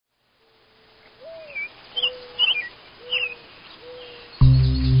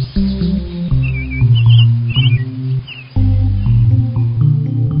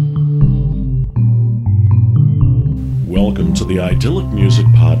the Idyllic Music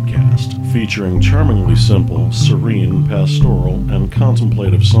Podcast, featuring charmingly simple, serene, pastoral, and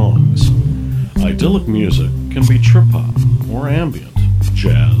contemplative songs. Idyllic music can be trip-hop or ambient,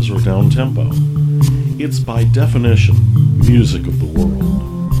 jazz or down-tempo. It's by definition music of the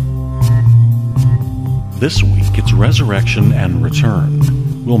world. This week it's Resurrection and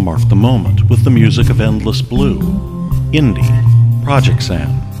Return. We'll mark the moment with the music of Endless Blue, Indy,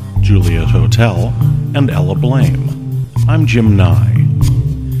 Projexam, Juliet Hotel, and Ella Blame. I'm Jim Nye.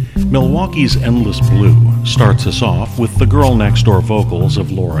 Milwaukee's Endless Blue starts us off with the girl next door vocals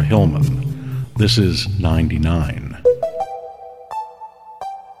of Laura Hillman. This is 99.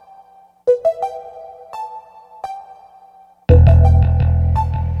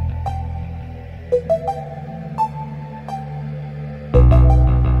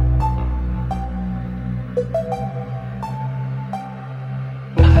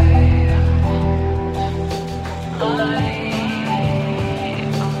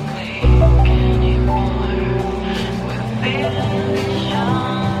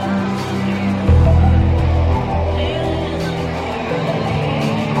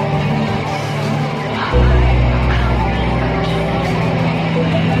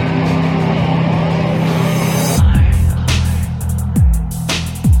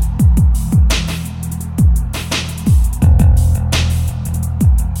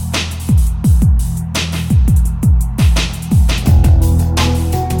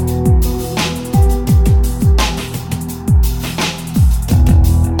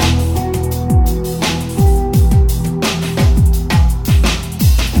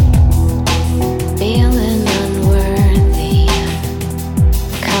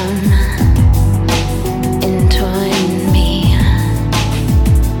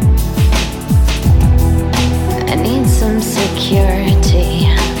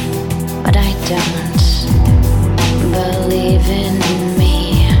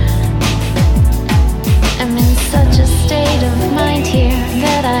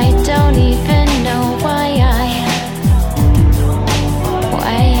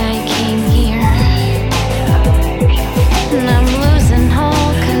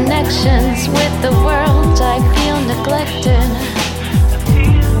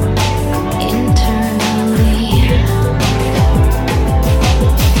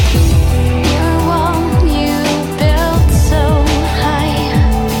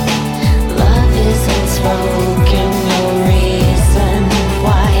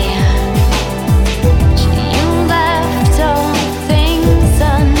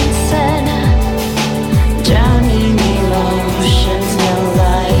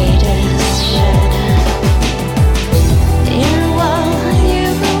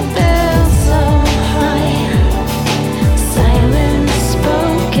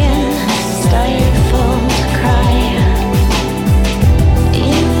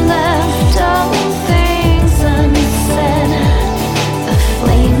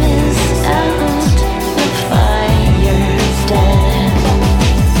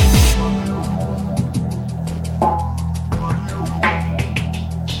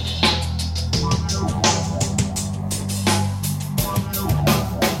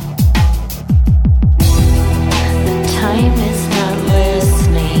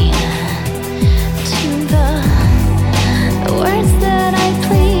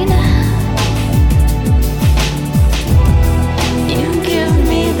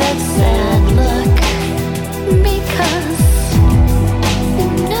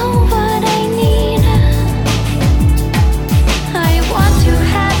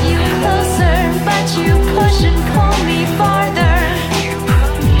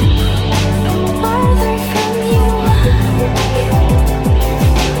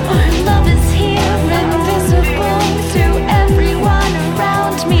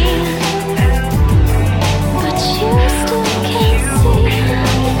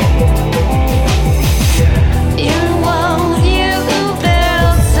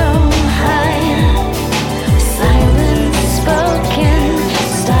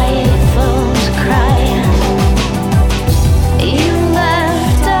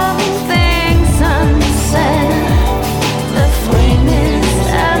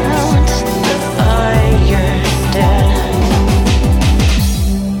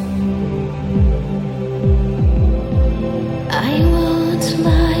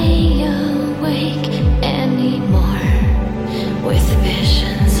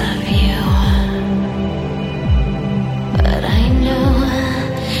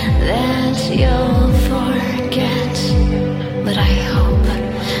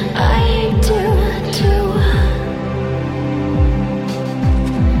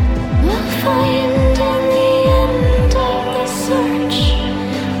 Find in the end of the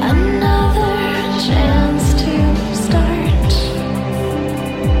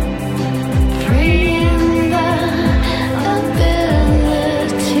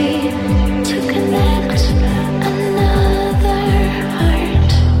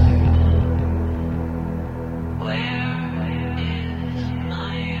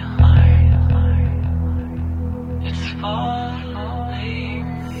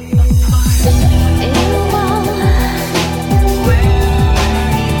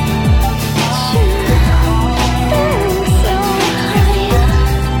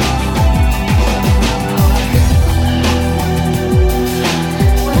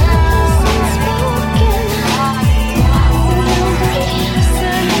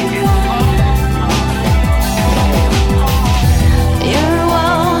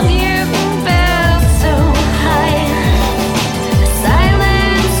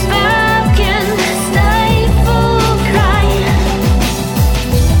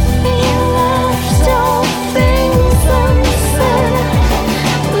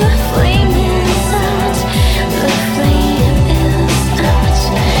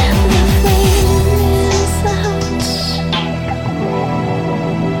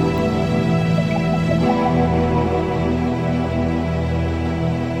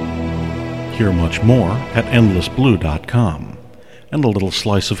hear much more at endlessblue.com. And a little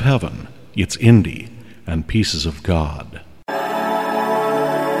slice of heaven. It's Indy and Pieces of God.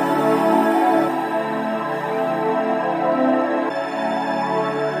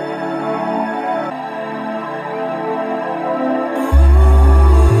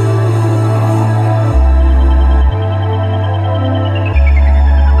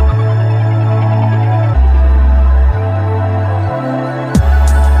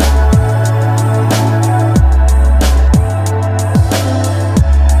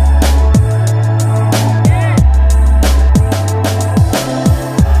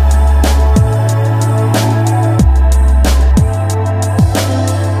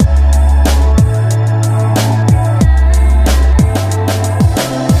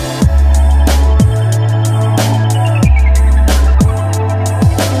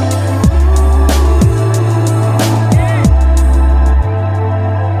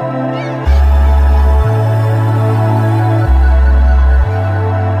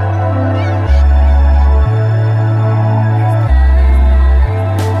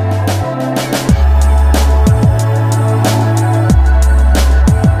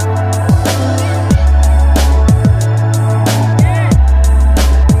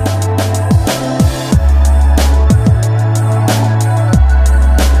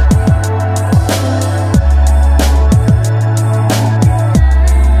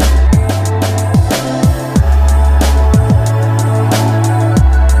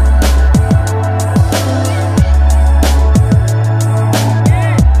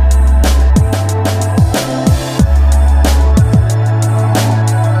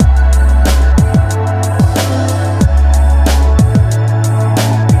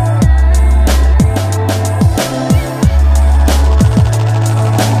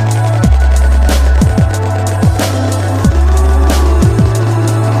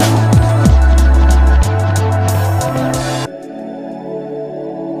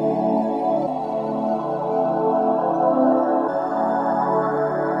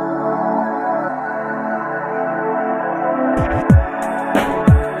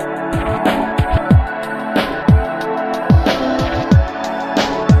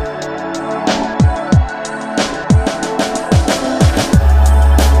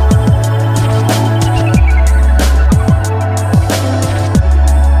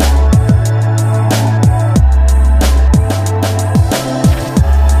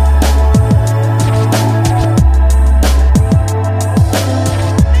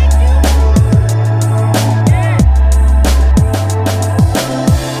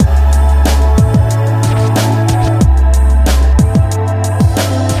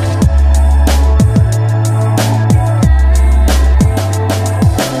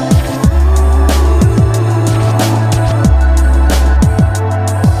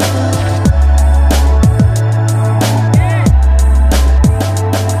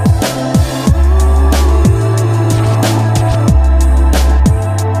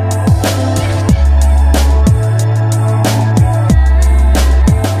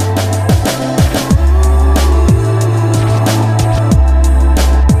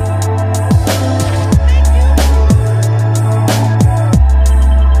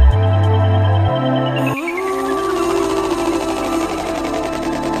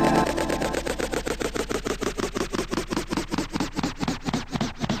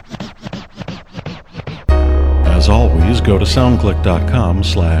 As always, go to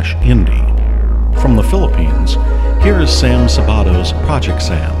soundclick.com/Indy. From the Philippines, here is Sam Sabato's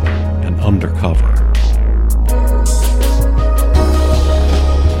Projexam and Undercover.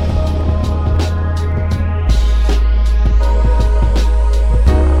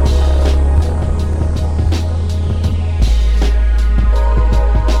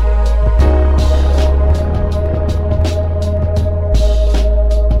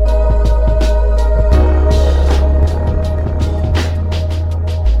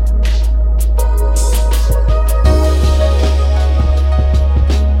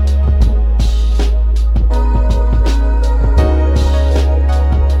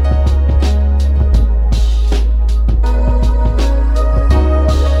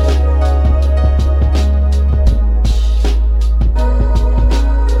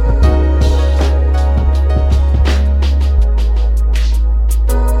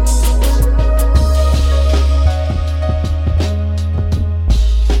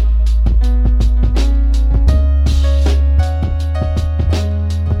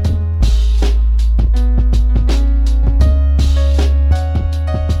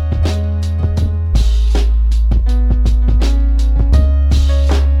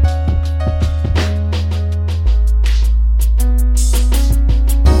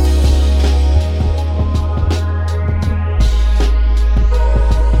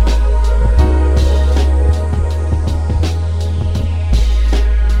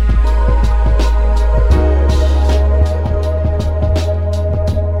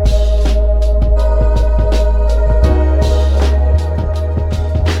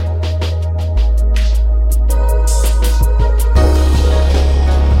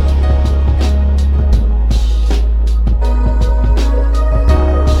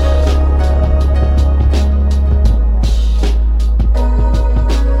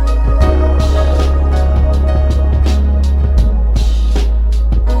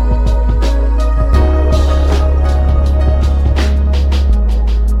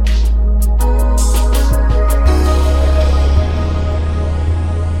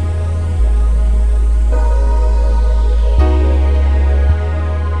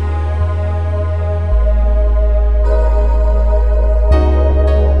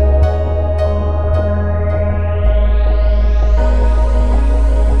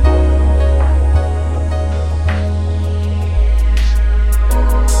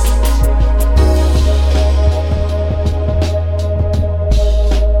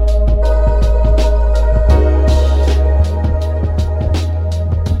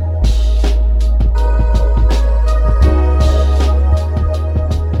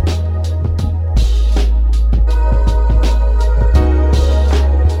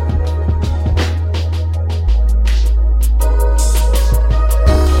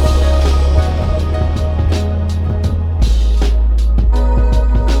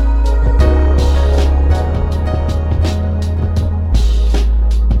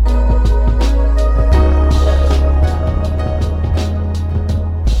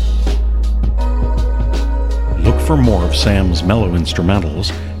 Sam's mellow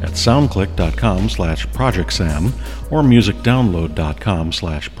instrumentals at soundclick.com/projectsam or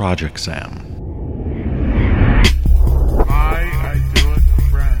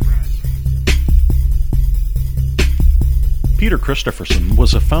Peter Christopherson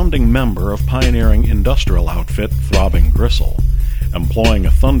was a founding member of pioneering industrial outfit Throbbing Gristle. Employing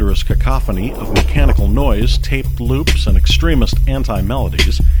a thunderous cacophony of mechanical noise, taped loops, and extremist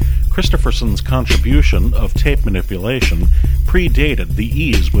anti-melodies, Christopherson's contribution of tape manipulation predated the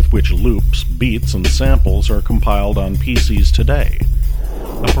ease with which loops, beats, and samples are compiled on PCs today.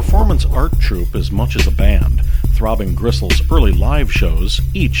 A performance art troupe as much as a band, Throbbing Gristle's early live shows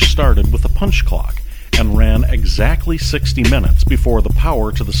each started with a punch clock and ran exactly 60 minutes before the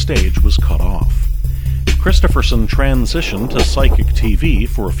power to the stage was cut off. Christopherson transitioned to Psychic TV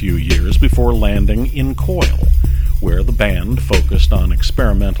for a few years before landing in Coil, where the band focused on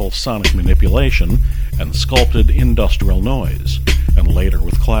experimental sonic manipulation and sculpted industrial noise, and later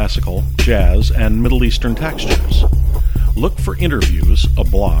with classical, jazz, and Middle Eastern textures. Look for interviews, a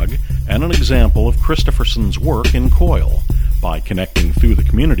blog, and an example of Christopherson's work in Coil by connecting through the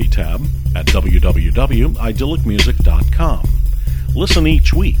Community tab at www.idyllicmusic.com. Listen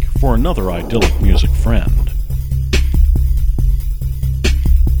each week for another idyllic music friend.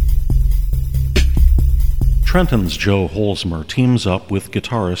 Trenton's Joe Holzmer teams up with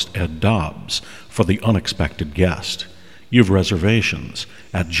guitarist Ed Dobbs for The Unexpected Guest. You've reservations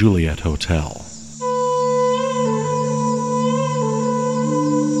at Juliet Hotel.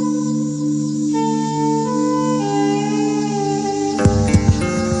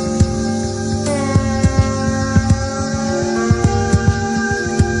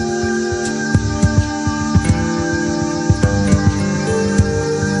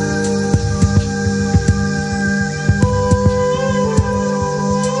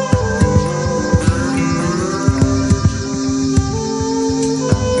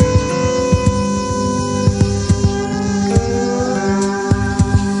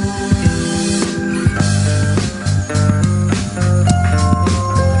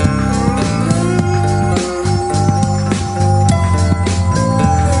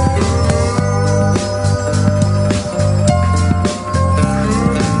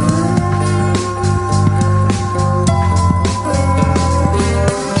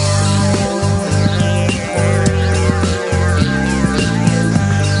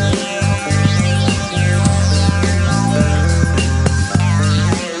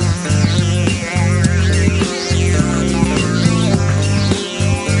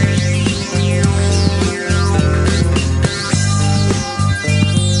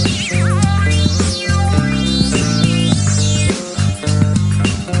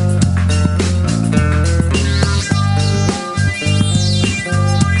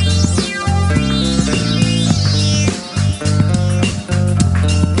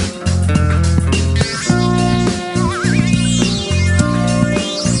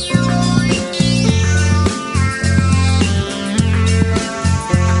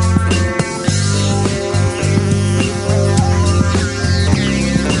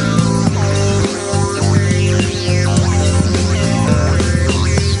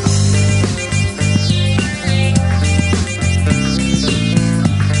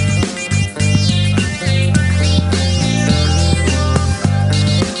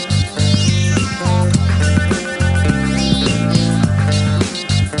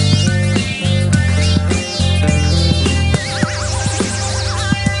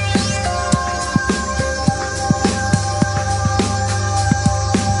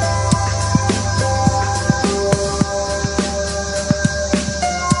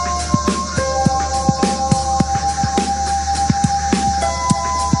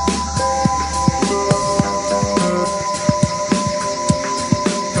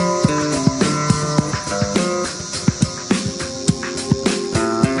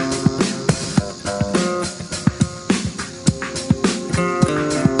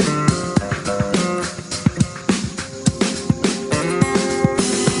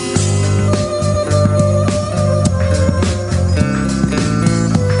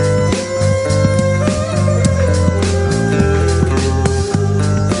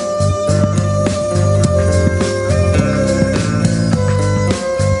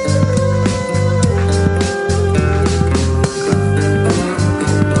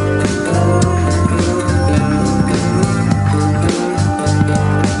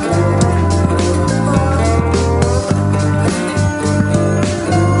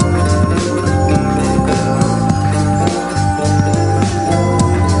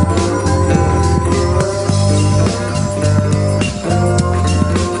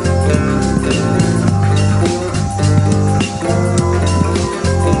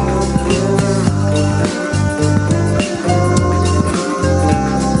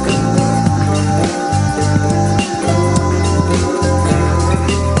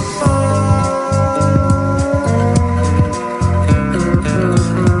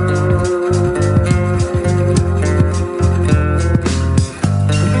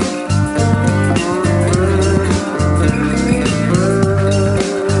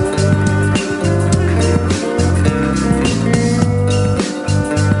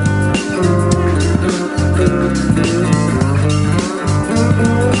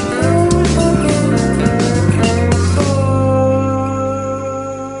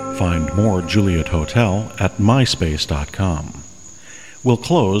 Juliet Hotel at myspace.com. We'll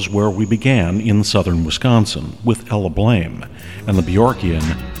close where we began in southern Wisconsin with Ella Blame and the Bjorkian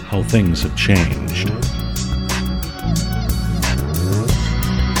How Things Have Changed.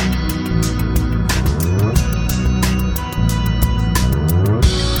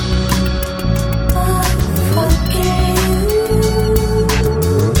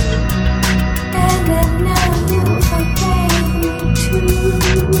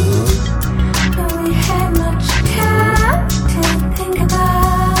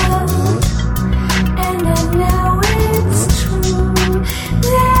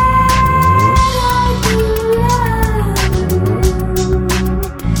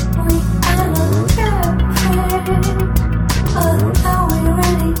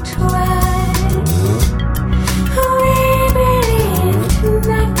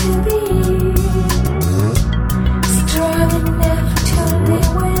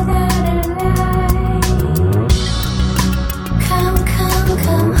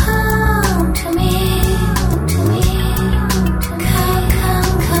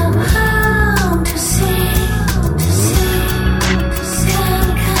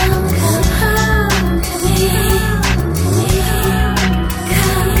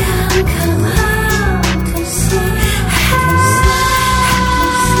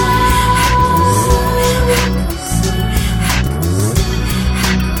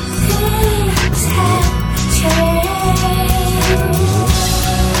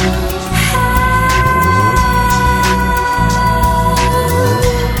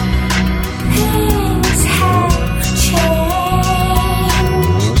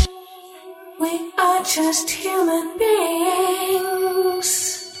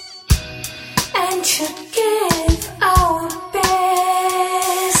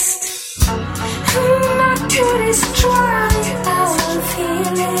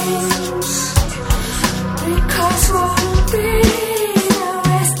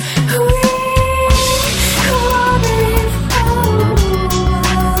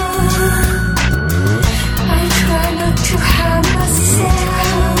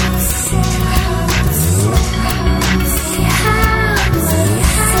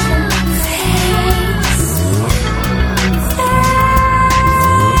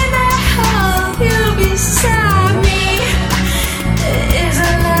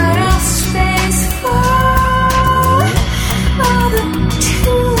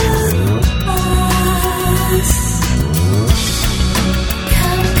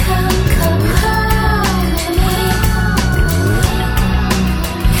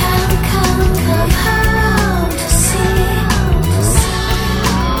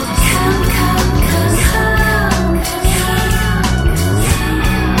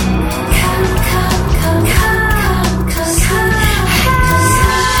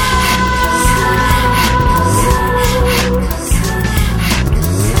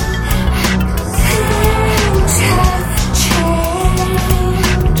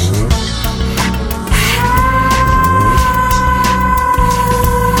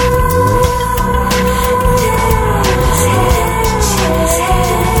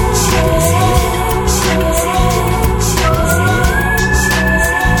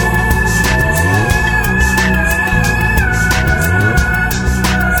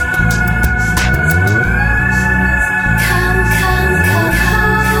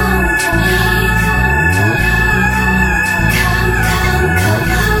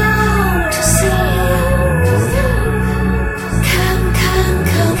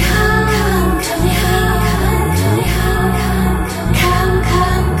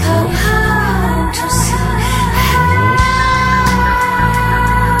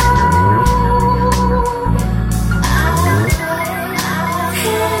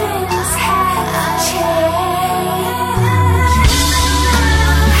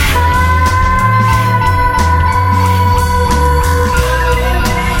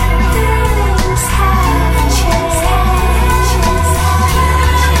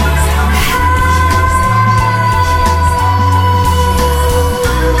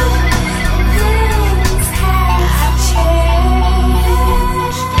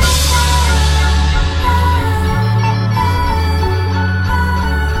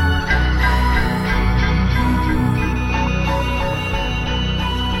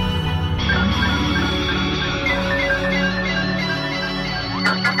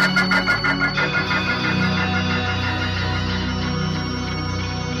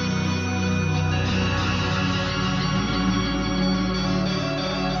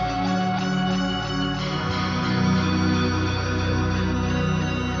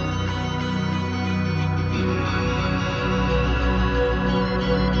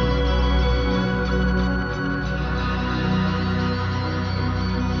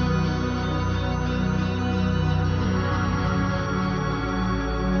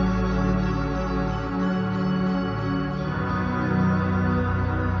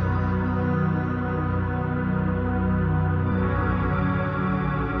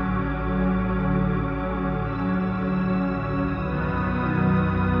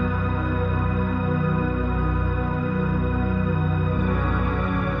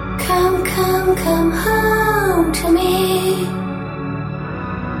 Come, come home to me.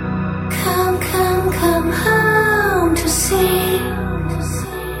 Come, come, come home to see.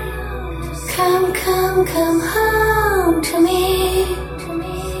 Come, come, come home to me. To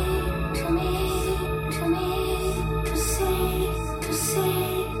me, to me, to me, to see,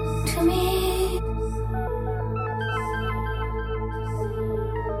 to me.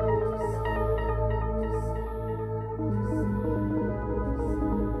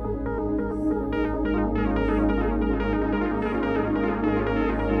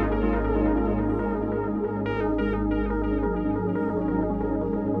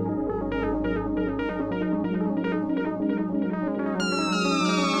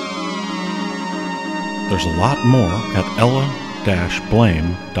 There's a lot more at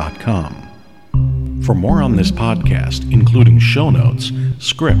ella-blame.com. For more on this podcast, including show notes,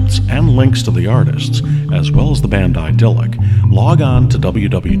 scripts, and links to the artists, as well as the band Idyllic, log on to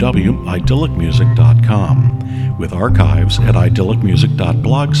www.idyllicmusic.com, with archives at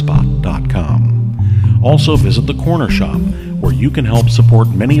idyllicmusic.blogspot.com. Also visit the Corner Shop, where you can help support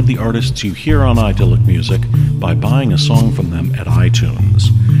many of the artists you hear on Idyllic Music by buying a song from them at iTunes.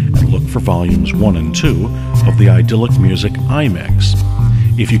 And look for volumes 1 and 2 of the Idyllic Music iMix.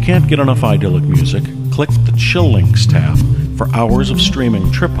 If you can't get enough Idyllic Music, click the Chill Links tab for hours of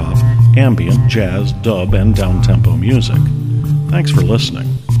streaming trip-hop, ambient, jazz, dub, and down-tempo music. Thanks for listening.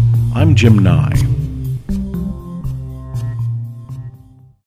 I'm Jim Nye.